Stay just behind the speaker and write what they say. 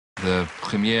The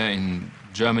premiere in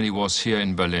Germany was here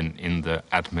in Berlin, in the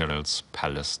Admiral's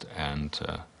Palace, and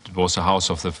it was a house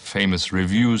of the famous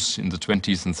revues in the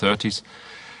 20s and 30s,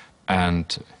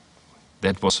 and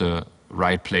that was a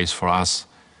right place for us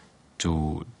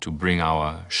to bring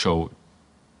our show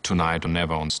Tonight or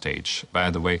Never on stage. By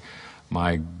the way,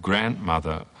 my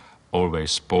grandmother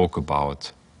always spoke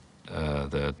about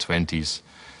the 20s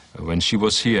when she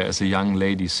was here as a young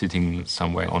lady sitting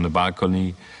somewhere on a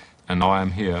balcony, and now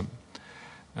I'm here,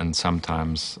 and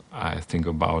sometimes I think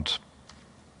about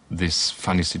this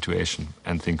funny situation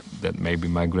and think that maybe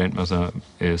my grandmother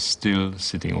is still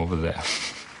sitting over there.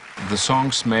 The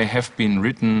songs may have been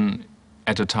written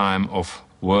at a time of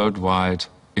worldwide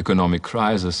economic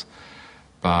crisis,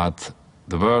 but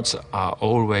the words are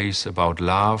always about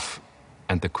love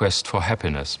and the quest for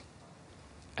happiness,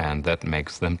 and that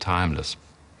makes them timeless.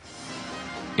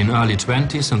 In early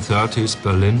 20s and 30s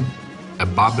Berlin, a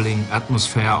bubbling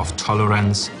atmosphere of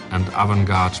tolerance and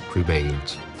avant-garde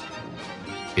prevailed.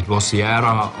 It was the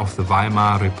era of the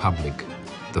Weimar Republic,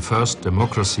 the first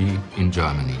democracy in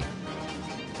Germany.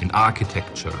 In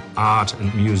architecture, art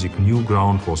and music, new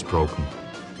ground was broken.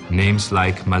 Names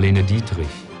like Marlene Dietrich,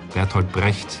 Bertolt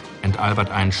Brecht and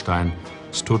Albert Einstein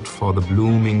stood for the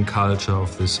blooming culture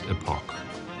of this epoch.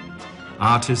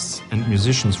 Artists and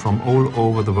musicians from all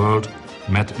over the world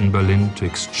met in Berlin to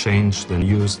exchange their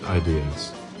newest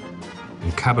ideas.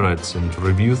 In cabarets and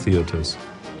revue theaters,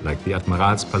 like the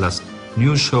Admiralspalast,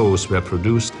 new shows were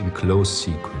produced in close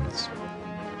sequence.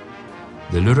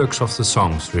 The lyrics of the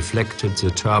songs reflected the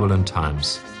turbulent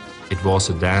times. It was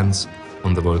a dance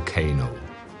on the volcano.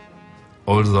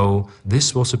 Although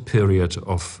this was a period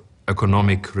of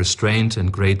economic restraint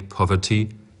and great poverty,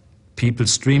 people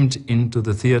streamed into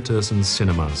the theaters and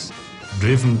cinemas,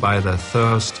 driven by their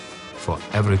thirst for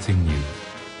everything new.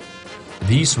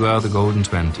 These were the golden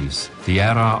 20s, the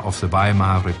era of the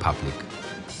Weimar Republic.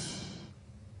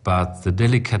 But the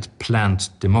delicate planned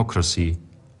democracy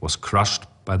was crushed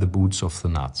by the boots of the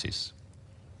Nazis.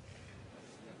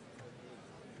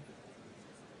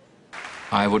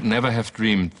 I would never have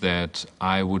dreamed that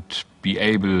I would be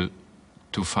able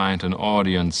to find an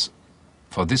audience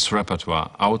for this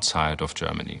repertoire outside of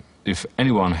Germany. If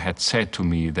anyone had said to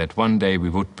me that one day we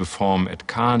would perform at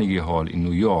Carnegie Hall in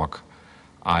New York,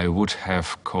 I would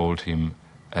have called him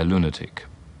a lunatic.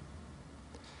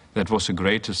 That was the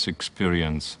greatest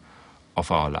experience of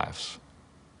our lives.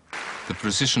 The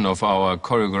precision of our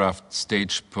choreographed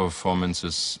stage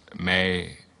performances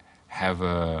may have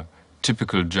a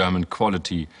typical German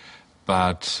quality,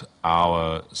 but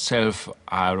our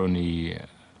self-irony,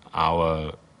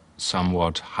 our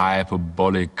somewhat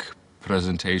hyperbolic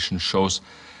presentation shows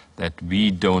that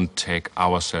we don't take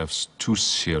ourselves too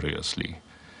seriously.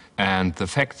 And the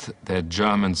fact that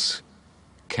Germans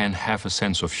can have a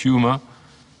sense of humor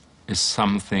is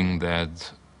something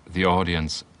that the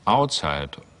audience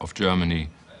outside of Germany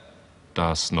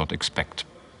does not expect.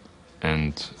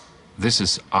 And this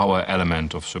is our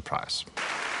element of surprise.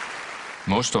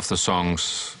 Most of the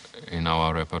songs in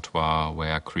our repertoire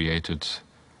were created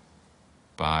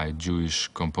by Jewish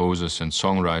composers and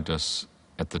songwriters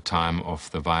at the time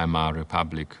of the Weimar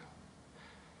Republic.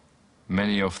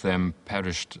 Many of them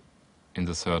perished in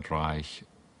the Third Reich,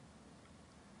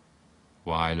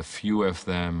 while a few of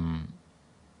them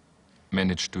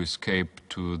managed to escape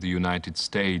to the United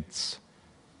States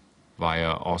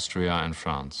via Austria and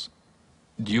France.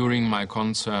 During my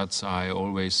concerts, I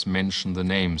always mention the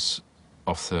names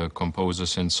of the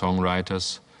composers and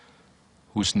songwriters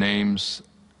whose names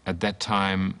at that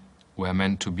time were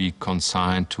meant to be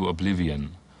consigned to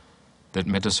oblivion. That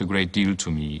matters a great deal to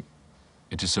me.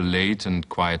 It is a late and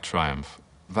quiet triumph.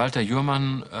 Walter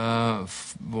Jurmann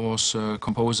was a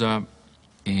composer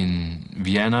in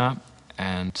Vienna,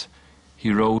 and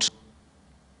he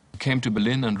came to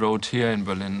Berlin and wrote here in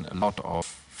Berlin a lot of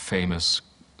famous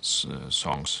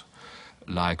songs,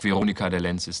 like Veronika der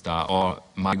Lenz ist da, or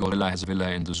My Gorilla Has a Villa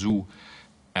in the Zoo.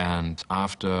 And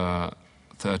after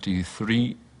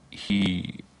 1933,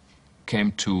 he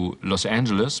came to Los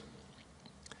Angeles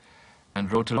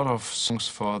and wrote a lot of songs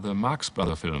for the Marx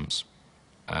Brothers films,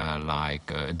 like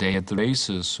A Day at the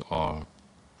Races or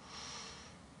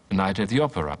A Night at the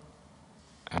Opera.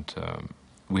 And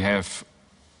we have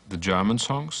the German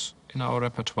songs in our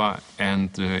repertoire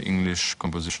and the English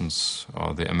compositions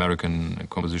or the American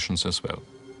compositions as well.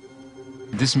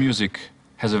 This music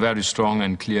has a very strong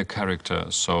and clear character,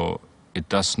 so it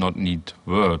does not need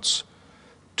words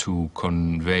to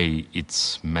convey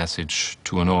its message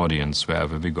to an audience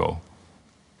wherever we go.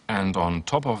 And on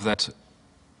top of that,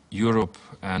 Europe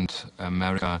and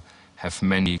America have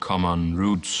many common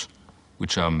roots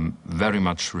which are very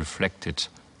much reflected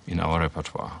in our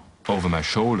repertoire. Over My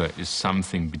Shoulder is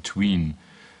something between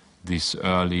this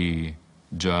early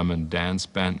German dance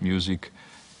band music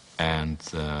and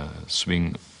the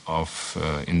swing of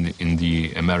in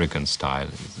the American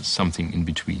style, something in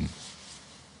between,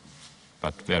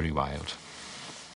 but very wild.